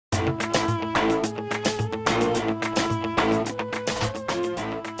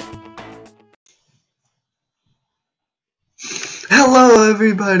Hello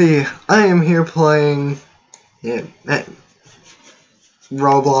everybody, I am here playing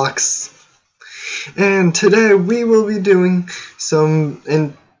Roblox, and today we will be doing some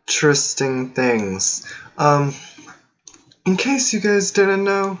interesting things. In case you guys didn't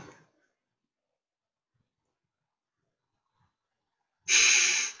know,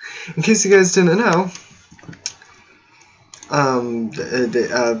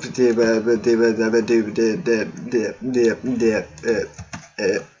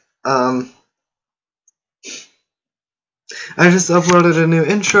 I just uploaded a new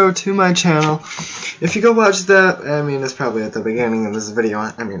intro to my channel. If you go watch that, I mean, it's probably at the beginning of this video.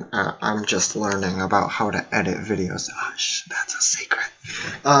 I mean, I'm just learning about how to edit videos. Hush, that's a secret.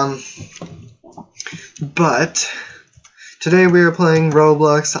 But today we are playing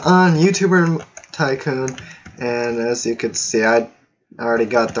Roblox on YouTuber Tycoon, and as you could see, I already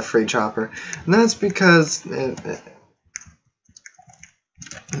got the free chopper, and that's because,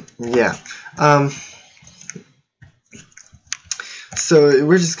 so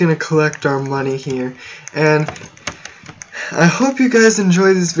we're just gonna collect our money here, and I hope you guys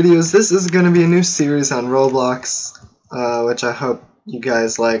enjoy these videos. This is gonna be a new series on Roblox, which I hope you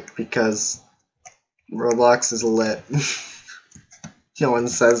guys like, because Roblox is lit. No one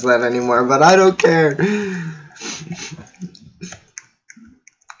says that anymore, but I don't care,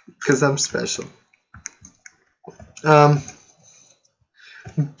 because I'm special. But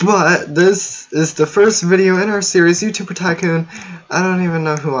this is the first video in our series, YouTuber Tycoon. I don't even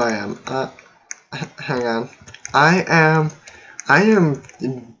know who I am. Hang on. I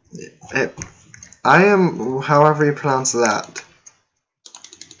am however you pronounce that.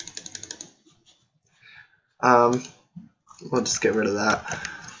 We'll just get rid of that.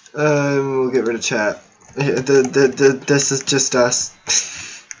 We'll get rid of chat. This is just us.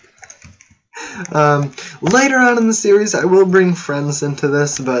 Later on in the series, I will bring friends into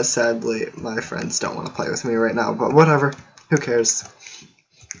this, but sadly, my friends don't want to play with me right now, but whatever. Who cares?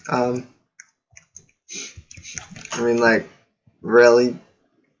 I mean, like, really?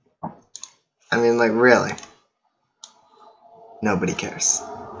 I mean, like, really? Nobody cares.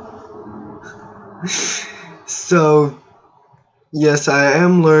 So, yes, I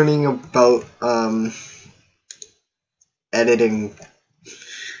am learning about, editing.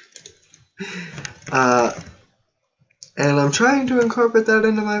 And I'm trying to incorporate that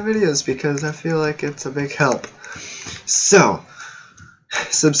into my videos because I feel like it's a big help. So,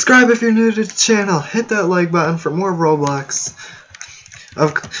 subscribe if you're new to the channel. Hit that like button for more Roblox.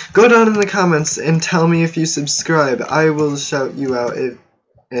 Go down in the comments and tell me if you subscribe. I will shout you out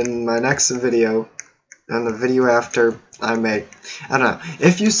in my next video, and the video after I make. I don't know.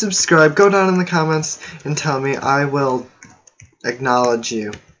 If you subscribe, go down in the comments and tell me. I will acknowledge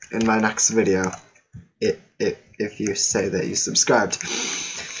you in my next video if you say that you subscribed.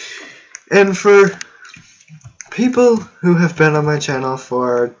 And for people who have been on my channel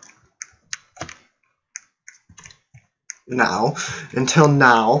for until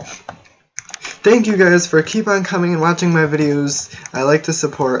now, thank you guys for keep on coming and watching my videos. I like the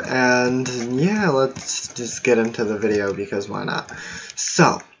support, and yeah, let's just get into the video because why not?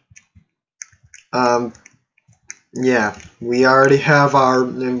 So, yeah, we already have our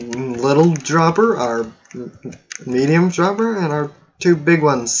little dropper, our medium dropper, and our two big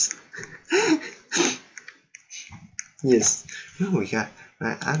ones. Yes. Oh, we got,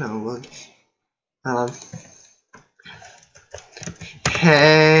 I know,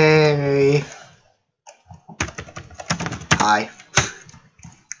 hey. Hi.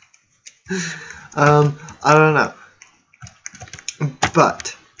 I don't know.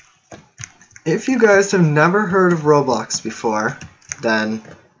 But if you guys have never heard of Roblox before, then,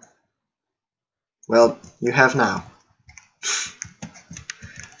 well, you have now.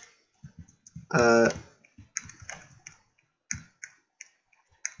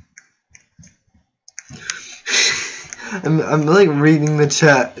 I'm like reading the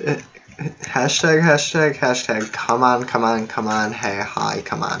chat. Hashtag, come on, hey, hi,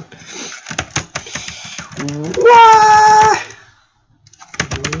 come on.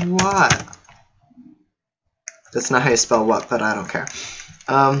 What? That's not how you spell what, but I don't care.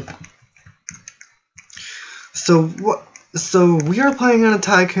 So we are playing on a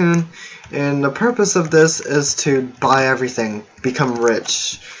Tycoon, and the purpose of this is to buy everything, become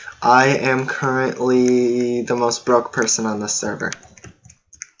rich. I am currently the most broke person on this server.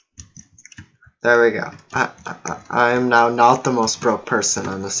 There we go. I am now not the most broke person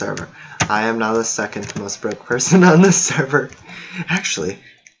on the server. I am now the second most broke person on this server. Actually,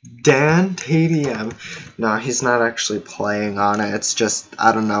 Dan TDM. No, he's not actually playing on it. It's just,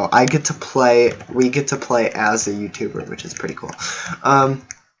 I don't know. We get to play as a YouTuber, which is pretty cool.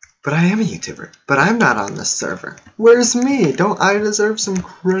 But I am a YouTuber. But I'm not on this server. Where's me? Don't I deserve some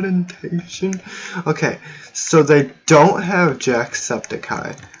accreditation? Okay, so they don't have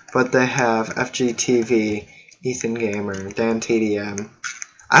Jacksepticeye, but they have FGTV, Ethan Gamer, Dan TDM.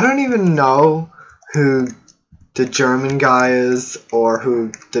 I don't even know who the German guy is or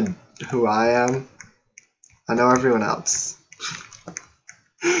who I am. I know everyone else.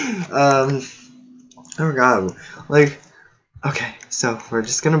 Oh god, like, okay, so we're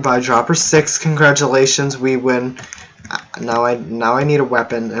just gonna buy Dropper 6. Congratulations, we win. Now I need a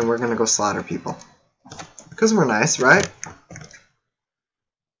weapon, and we're gonna go slaughter people. Cause we're nice, right?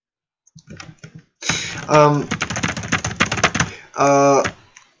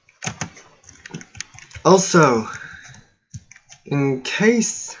 Also, in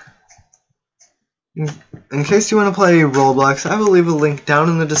case you want to play Roblox, I will leave a link down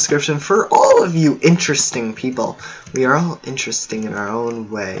in the description for all of you interesting people. We are all interesting in our own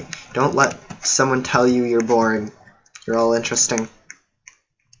way. Don't let someone tell you you're boring. You're all interesting.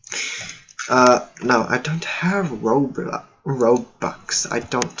 No, I don't have Robux. I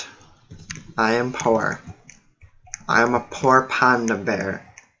don't. I am poor. I am a poor panda bear.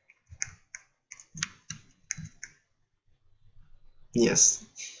 Yes.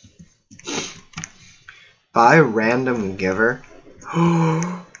 Buy random giver.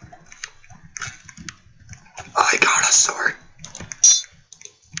 I got a sword.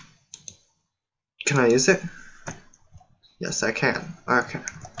 Can I use it? Yes, I can. Okay.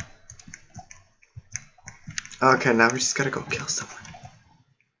 Okay, now we just gotta go kill someone.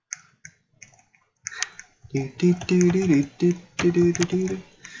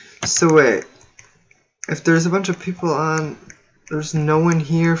 So wait, if there's a bunch of people on, there's no one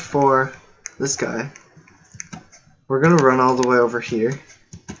here for this guy. We're gonna run all the way over here,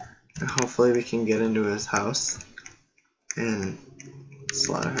 and hopefully we can get into his house and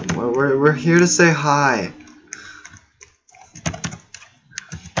slaughter him. We're here to say hi.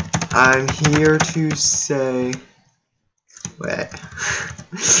 I'm here to say. Wait.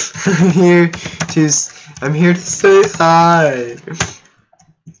 I'm here to say hi.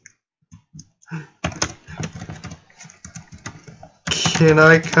 Can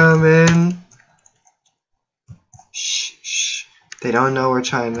I come in? Shh, shh. They don't know we're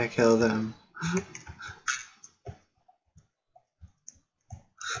trying to kill them.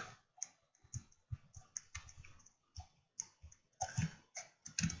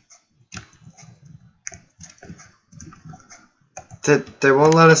 They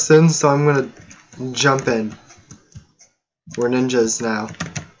won't let us in, so I'm gonna jump in. We're ninjas now.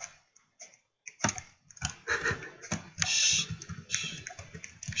 Shh,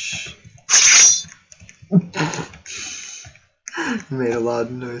 shh, shh. Made a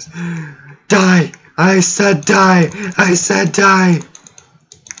loud noise. Die! I said die! I said die!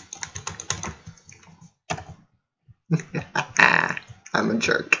 I'm a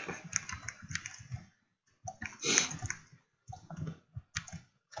jerk.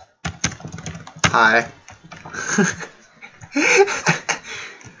 Hi.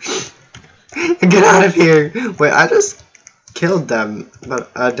 Get out of here! Wait, I just killed them,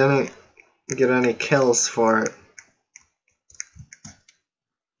 but I didn't get any kills for it.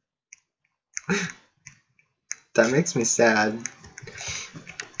 That makes me sad.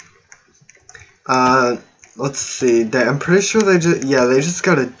 Let's see. I'm pretty sure they just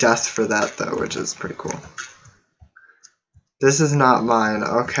got a death for that though, which is pretty cool. This is not mine.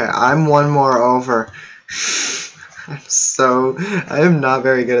 Okay, I'm one more over. I am not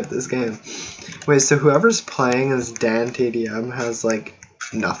very good at this game. Wait, so whoever's playing as Dan TDM has like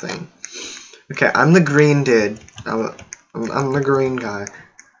nothing. Okay, I'm the green dude. I'm the green guy.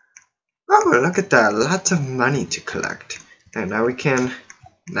 Oh, look at that! Lots of money to collect. And now we can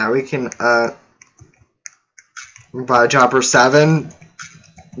buy Dropper 7,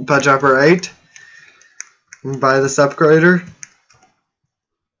 buy Dropper 8, buy this upgrader.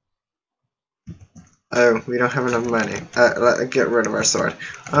 Oh, we don't have enough money. Get rid of our sword.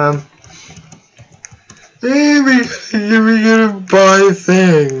 Hey, we're gonna buy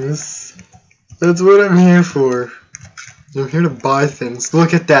things. That's what I'm here for. I'm here to buy things.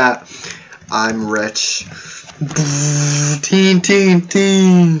 Look at that. I'm rich. Teen, teen,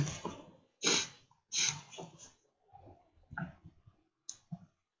 teen.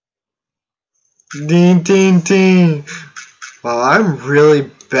 Teen, teen, teen. Well, I'm really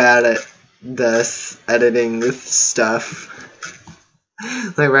bad at this, editing this stuff.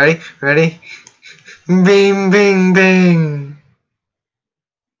 Like, ready? Ready? Bing, bing, bing.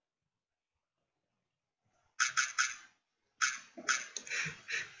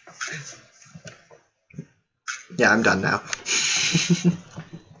 Yeah, I'm done now.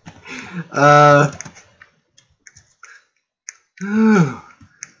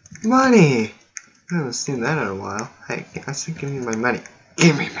 Money! I haven't seen that in a while. Hey, I said give me my money.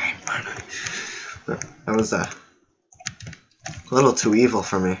 Give me my money. That was a little too evil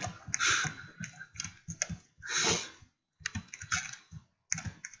for me.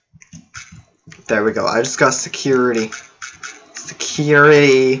 There we go. I just got security.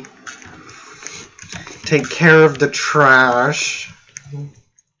 Security. Take care of the trash.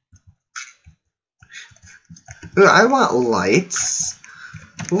 Ooh, I want lights.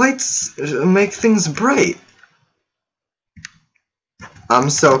 Lights make things bright. I'm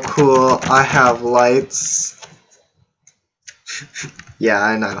so cool. I have lights. Yeah,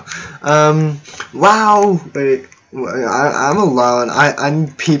 I know. Wow. Wait. I'm alone. I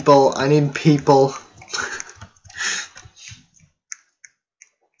need people. I need people.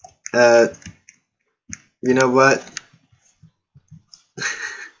 You know what?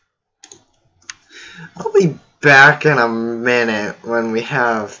 I'll be back in a minute when we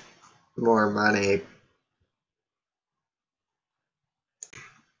have more money.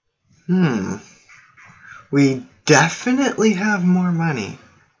 We definitely have more money.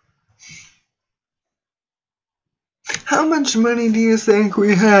 How much money do you think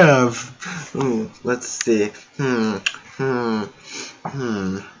we have? Ooh, let's see.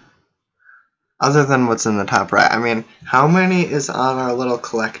 Other than what's in the top right. I mean, how many is on our little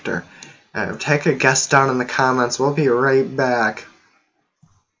collector? Take a guess down in the comments. We'll be right back.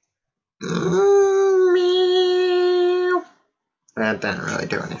 That didn't really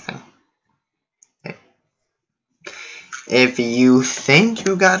do anything. Okay. If you think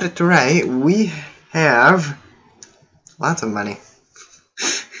you got it right, we have lots of money.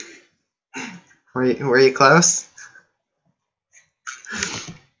 Were you close?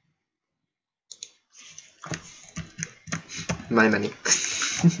 My money.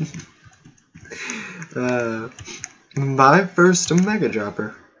 Buy first Mega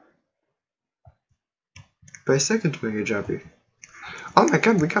Dropper. Buy second Mega Dropper. Oh my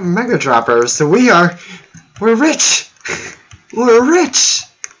god, we got Mega Droppers, so we're rich! We're rich!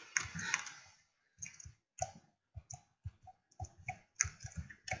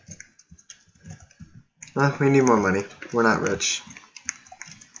 We need more money. We're not rich.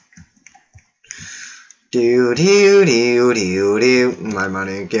 Do. My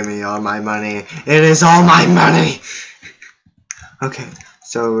money, give me all my money. It is all my money! Okay,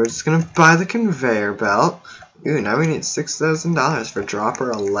 so we're just gonna buy the conveyor belt. Ooh, now we need $6,000 for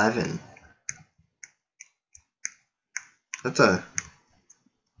dropper 11. That's a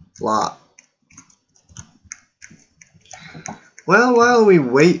lot. Well, while we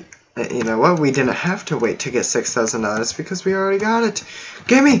wait, you know what? We didn't have to wait to get $6,000 because we already got it.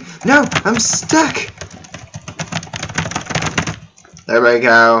 Gimme! No! I'm stuck! There we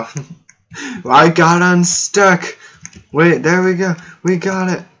go. I got unstuck. Wait, there we go. We got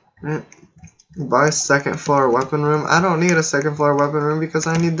it. Buy second floor weapon room. I don't need a second floor weapon room because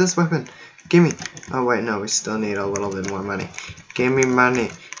I need this weapon. Gimme. Oh wait, no, we still need a little bit more money. Give me money.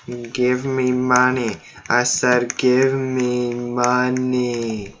 Give me money. I said give me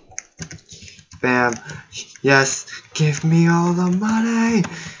money. Bam. Yes. Give me all the money.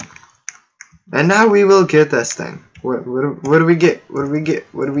 And now we will get this thing. What do we get? What do we get?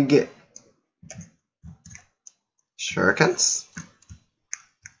 What do we get? Shurikens?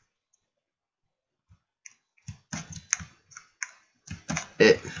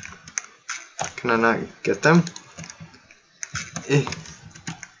 Can I not get them?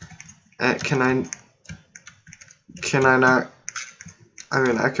 Can I not? I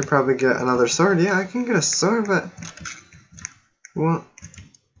mean, I could probably get another sword. Yeah, I can get a sword, but well.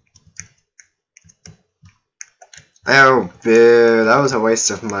 Oh, boo! That was a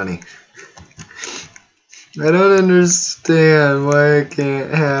waste of money. I don't understand why I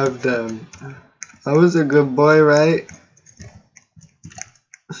can't have them. I was a good boy, right?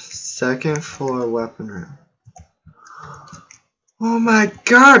 Second floor weapon room. Oh my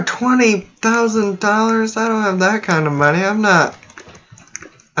god, $20,000? I don't have that kind of money. I'm not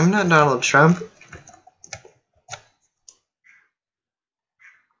Donald Trump.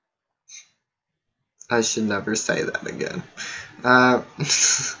 I should never say that again. I'm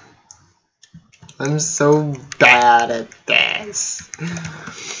so bad at this.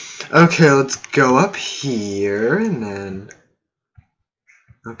 Okay, let's go up here and then.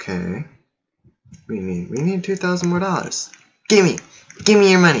 Okay. We need $2,000 more dollars. Give me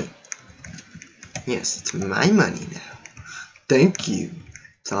your money. Yes, it's my money now. Thank you.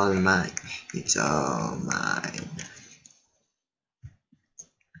 It's all mine. It's all mine.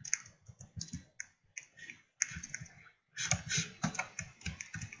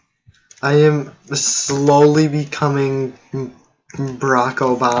 I am slowly becoming Barack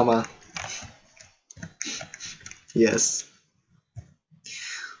Obama. Yes.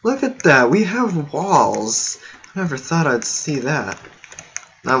 Look at that, we have walls. I never thought I'd see that.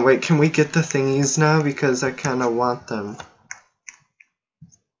 Now wait, can we get the thingies now? Because I kinda want them.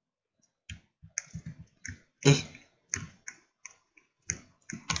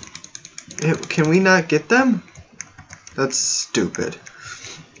 Can we not get them? That's stupid.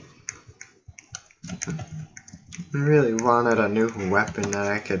 I really wanted a new weapon that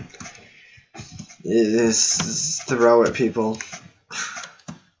I could throw at people.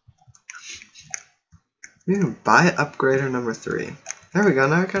 We can buy upgrader number 3. There we go,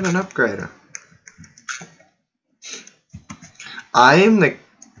 now I got an upgrader. I am the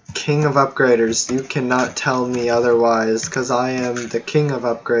king of upgraders. You cannot tell me otherwise, because I am the king of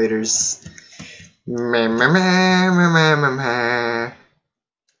upgraders.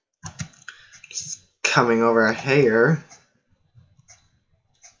 Just coming over here.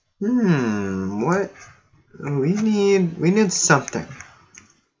 What? We need something.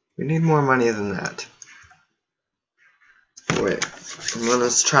 We need more money than that. Wait, I'm gonna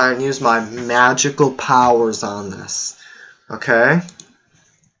try and use my magical powers on this. Okay?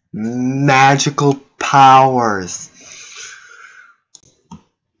 Magical powers.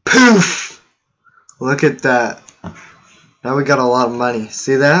 Poof! Look at that. Now we got a lot of money.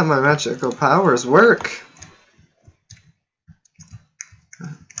 See that? My magical powers work.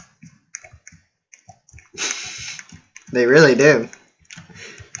 They really do.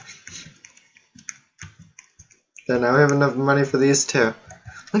 Then now we have enough money for these two.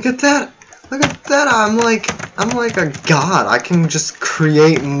 Look at that! Look at that! I'm like a god. I can just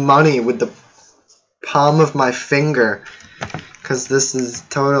create money with the palm of my finger. 'Cause this is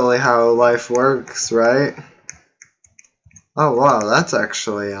totally how life works, right? Oh wow, that's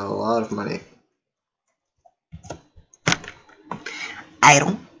actually a lot of money. I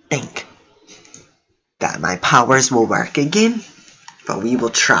don't think that my powers will work again, but we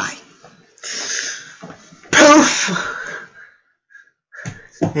will try. Poof!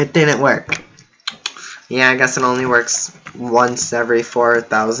 It didn't work. Yeah, I guess it only works once every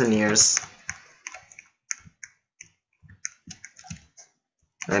 4,000 years.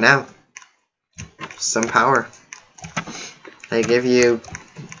 I know. Some power. They give you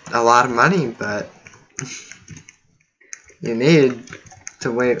a lot of money, but you need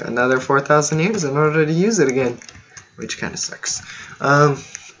to wait another 4,000 years in order to use it again, which kind of sucks.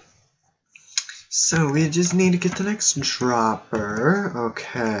 So we just need to get the next dropper,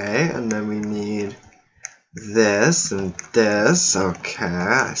 okay, and then we need this and this, okay,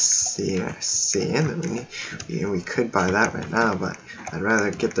 I see, and then we could buy that right now, but I'd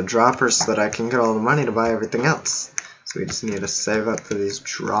rather get the droppers so that I can get all the money to buy everything else. So we just need to save up for these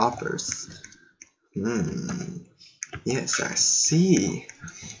droppers. Yes, I see.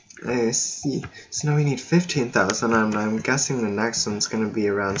 So now we need 15,000, and I'm guessing the next one's going to be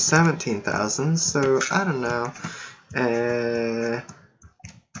around 17,000, so I don't know.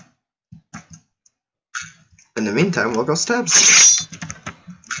 In the meantime, we'll go stab some.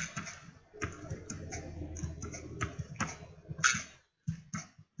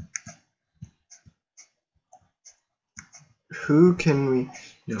 Who can we...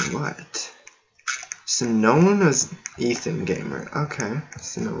 You know what? So no one is Ethan Gamer. Okay,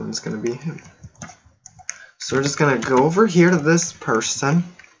 so no one's gonna be him. So we're just gonna go over here to this person.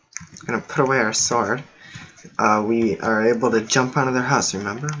 Gonna put away our sword. We are able to jump out of their house.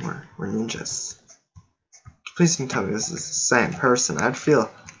 Remember, we're ninjas. Please don't tell me this is the same person. I'd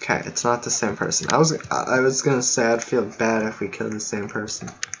feel okay. It's not the same person. I was gonna say I'd feel bad if we killed the same person.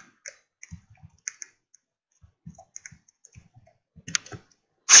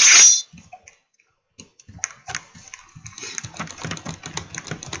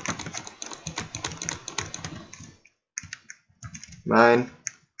 Mine.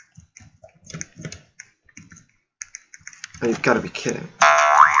 Oh, you've got to be kidding.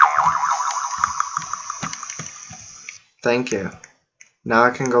 Thank you. Now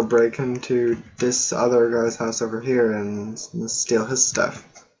I can go break into this other guy's house over here and steal his stuff.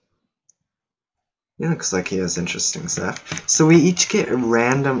 He looks like he has interesting stuff. So we each get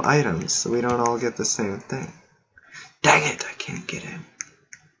random items, so we don't all get the same thing. Dang it, I can't get in.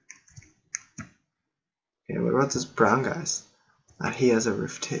 Okay, what about this brown guy's? He has a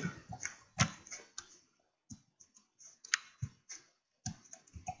roof too.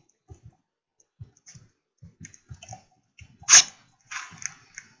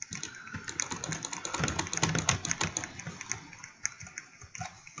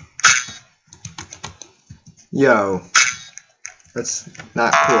 Yo, that's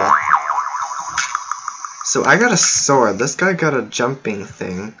not cool. So I got a sword. This guy got a jumping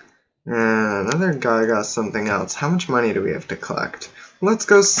thing. And another guy got something else. How much money do we have to collect? Let's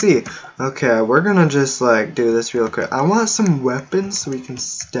go see. Okay, we're gonna just like do this real quick. I want some weapons so we can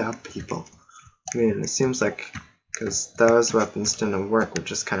stab people. I mean, it seems like because those weapons didn't work,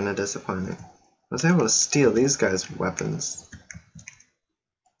 which is kind of disappointing. I was able to steal these guys' weapons.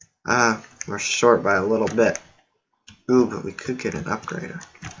 We're short by a little bit. Ooh, but we could get an upgrader.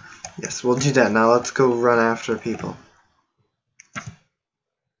 Yes, we'll do that. Now let's go run after people.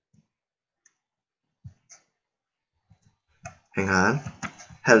 Hang on.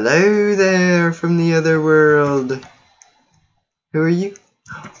 Hello there from the other world. Who are you?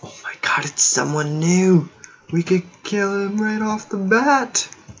 Oh my god, it's someone new. We could kill him right off the bat.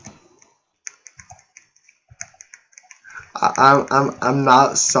 I'm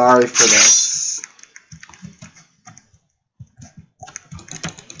not sorry for this.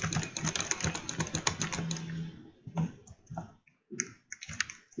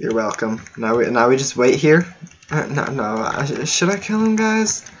 You're welcome. Now we just wait here. No. Should I kill him,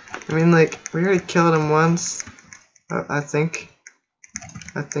 guys? I mean, like, we already killed him once. I think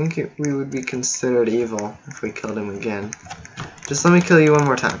we would be considered evil if we killed him again. Just let me kill you one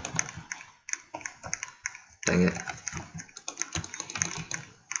more time. Dang it.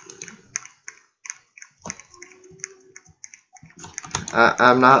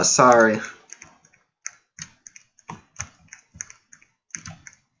 I'm not sorry.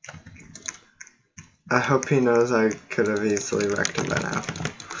 I hope he knows I could have easily wrecked him by now.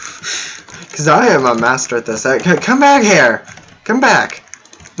 Because I am a master at this. Come back here! Come back!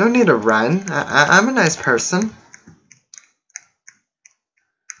 No need to run. I'm a nice person.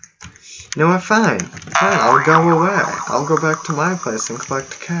 You know what? Fine, I'll go away. I'll go back to my place and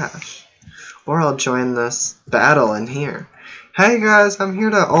collect cash. Or I'll join this battle in here. Hey guys, I'm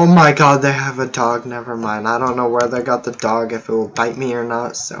here to... Oh my god, they have a dog. Never mind. I don't know where they got the dog, if it will bite me or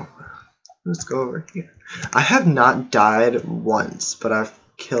not, so... Let's go over here. I have not died once, but I've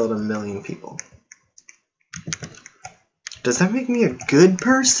killed 1,000,000 people. Does that make me a good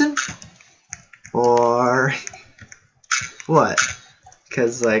person? Or... what?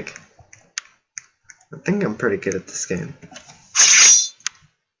 Because, like... I think I'm pretty good at this game.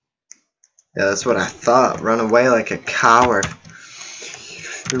 Yeah, that's what I thought. Run away like a coward.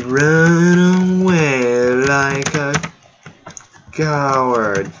 Run away like a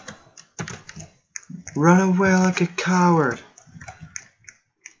coward. Run away like a coward.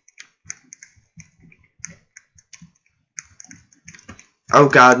 Oh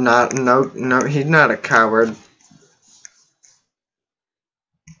god, no, he's not a coward.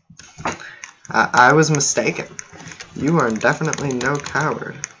 I was mistaken. You are definitely no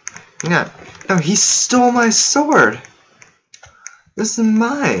coward. Yeah, no, he stole my sword. This is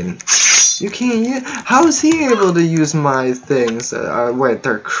mine. You can't use... How is he able to use my things? Wait,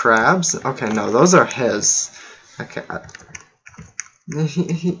 they're crabs? Okay, no, those are his. Okay.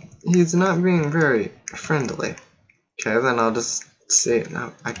 He's not being very friendly. Okay, then I'll just say it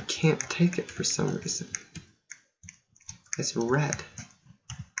now. I can't take it for some reason. It's red.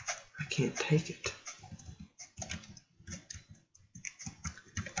 I can't take it.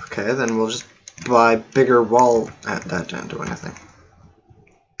 Okay, then we'll just buy bigger wall. That didn't do anything.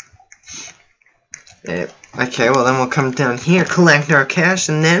 Okay, well then we'll come down here, collect our cash,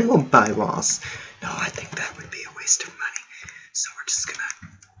 and then we'll buy walls. No, I think that would be a waste of money. So we're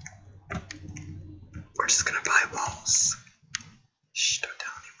just gonna buy walls. Shh, don't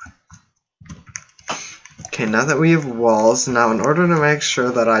tell anyone. Okay, now that we have walls, now in order to make sure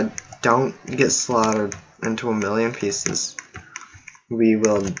that I don't get slaughtered into 1,000,000 pieces, we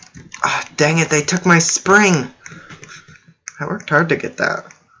will... Ah, dang it, they took my spring! I worked hard to get that.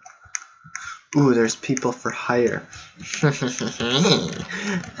 Ooh, there's people for hire.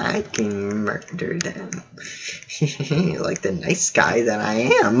 I can murder them. Like the nice guy that I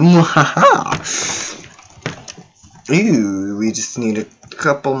am. Ooh, we just need a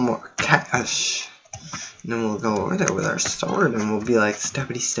couple more cash. And then we'll go over there with our sword and we'll be like,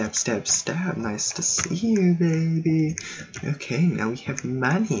 stabbity stab, stab, stab. Nice to see you, baby. Okay, now we have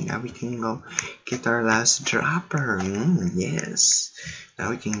money. Now we can go get our last dropper. Yes.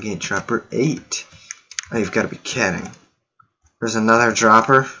 Now we can get dropper 8. Oh, you've got to be kidding. There's another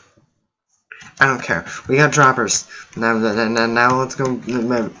dropper? I don't care. We got droppers. Now let's go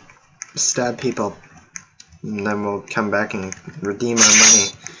stab people. And then we'll come back and redeem our money.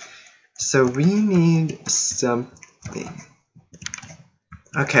 So we need something.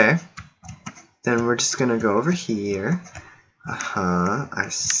 Okay. Then we're just gonna go over here. I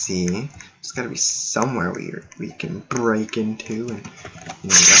see. There's gotta be somewhere we can break into and, you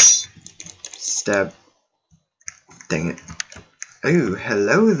know what? Stab Dang it. Ooh,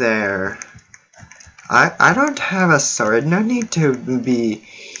 hello there. I don't have a sword. No need to be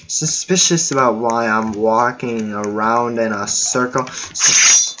suspicious about why I'm walking around in a circle.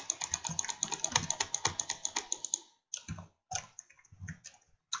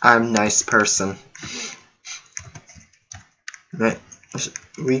 I'm a nice person.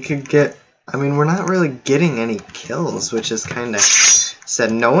 We could get... I mean, we're not really getting any kills, which is kind of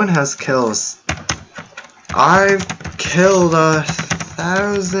sad. No one has kills. I've killed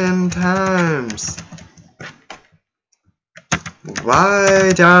 1,000 times.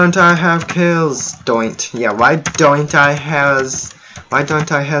 Why don't I have kills? Don't. Yeah, why don't I has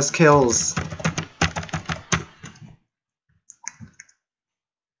kills?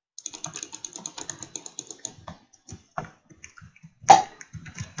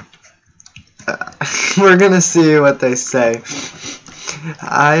 We're gonna see what they say.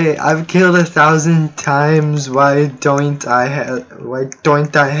 I've killed 1,000 times. Why don't I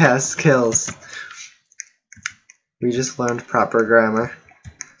has kills? We just learned proper grammar.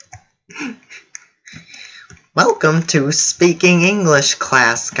 Welcome to Speaking English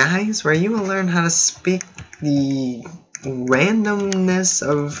class, guys, where you will learn how to speak the randomness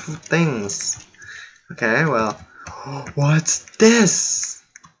of things. Okay, well, what's this?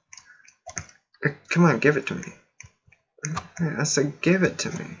 Come on, give it to me. I said give it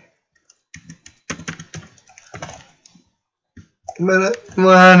to me. But I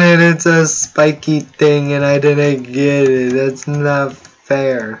wanted it's a spiky thing and I didn't get it. That's not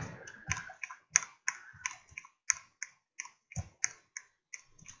fair.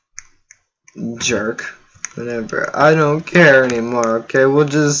 Jerk. Whatever. I don't care anymore, okay? We'll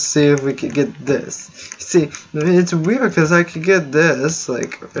just see if we can get this. See, it's weird because I could get this.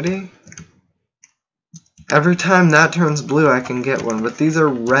 Like, ready? Every time that turns blue, I can get one. But these are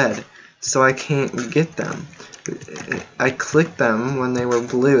red, so I can't get them. I clicked them when they were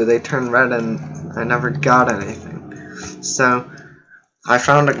blue, they turned red and I never got anything. So I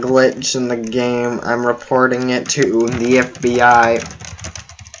found a glitch in the game. I'm reporting it to the FBI.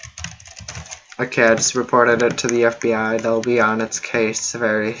 Okay, I just reported it to the FBI. They'll be on its case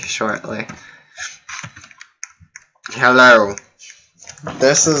very shortly. Hello.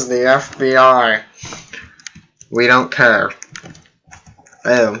 This is the FBI. We don't care.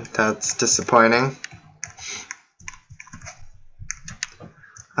 Oh, that's disappointing.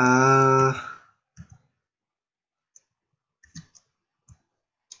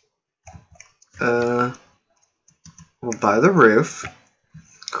 We'll buy the roof.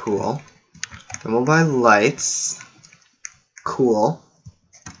 Cool. Then we'll buy lights. Cool.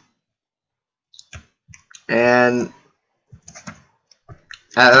 And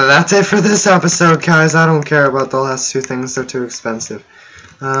that's it for this episode, guys. I don't care about the last two things. They're too expensive.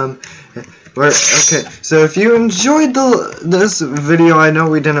 Okay, so if you enjoyed this video, I know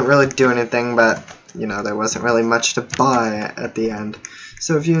we didn't really do anything, but, you know, there wasn't really much to buy at the end.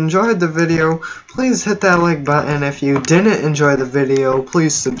 So if you enjoyed the video, please hit that like button. If you didn't enjoy the video,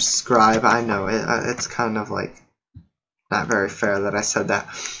 please subscribe. I know, it's kind of like not very fair that I said that,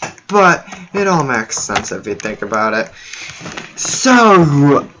 but it all makes sense if you think about it.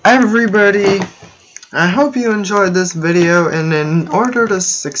 So, everybody, I hope you enjoyed this video, and in order to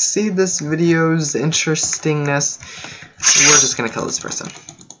succeed this video's interestingness, we're just gonna kill this person.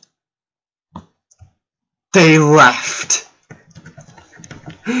 They left.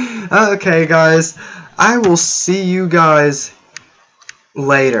 Okay, guys, I will see you guys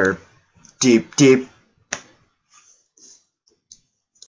later. Deep, deep